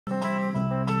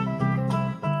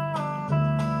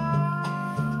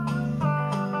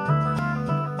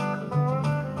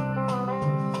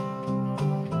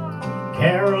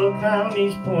Carroll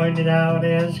County's pointed out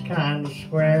as kind of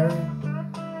square.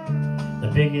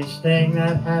 The biggest thing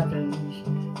that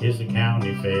happens is the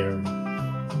county fair.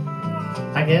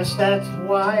 I guess that's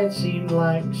why it seemed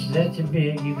like such a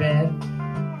big event,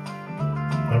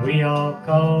 but we all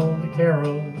call the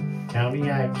Carroll County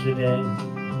accident.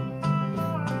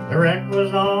 The wreck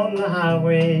was on the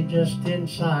highway just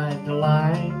inside the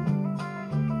line.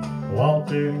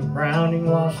 Walter Browning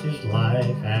lost his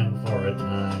life, and for a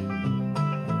time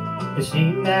it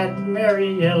seemed that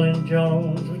Mary Ellen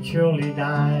Jones would surely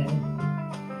die.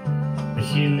 But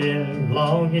she lived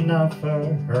long enough for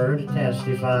her to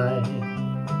testify.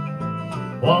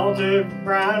 Walter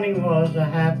Browning was a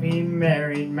happy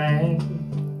married man,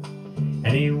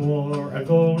 and he wore a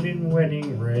golden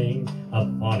wedding ring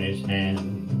upon his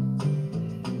hand.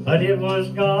 But it was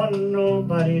gone,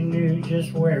 nobody knew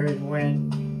just where it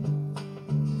went.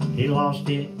 He lost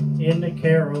it in the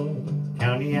Carroll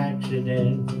County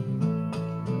accident.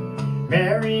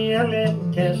 Mary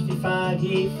Ellen testified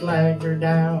he flagged her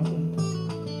down,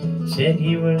 said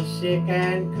he was sick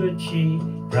and could she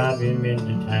drive him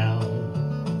into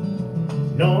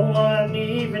town. No one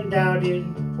even doubted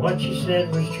what she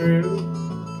said was true,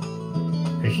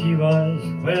 'cause she was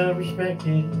well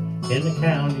respected in the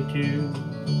county too.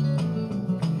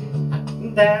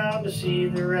 I'm down to see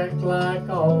the wreck like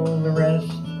all the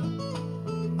rest.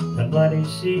 The bloody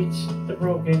seats, the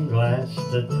broken glass,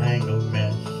 the tangled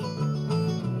mess.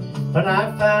 But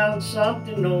I found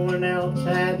something no one else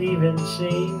had even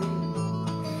seen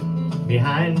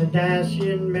behind the dash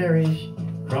in Mary's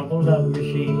crumpled up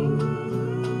machine.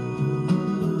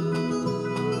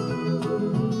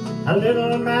 A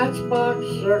little matchbox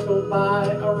circled by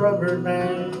a rubber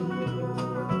band,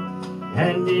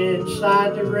 and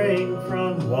inside the ring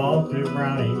from Walter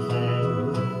Browning's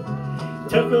hand.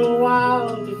 Took a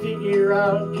while to figure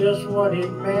out just what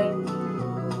it meant,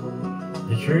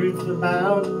 the truth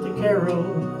about the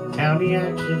Carroll County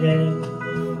accident.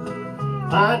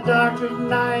 By dark of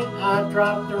night I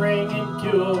dropped the ring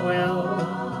into a well,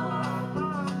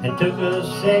 and took a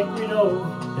sacred oath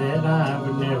that I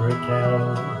would never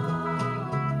tell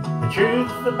the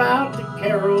truth about the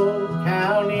Carroll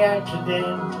County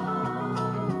accident,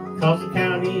 'cause the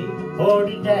county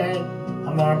ordered Dad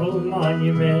a marble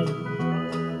monument.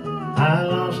 I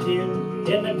lost him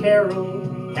in the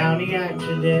Carroll County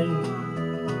accident.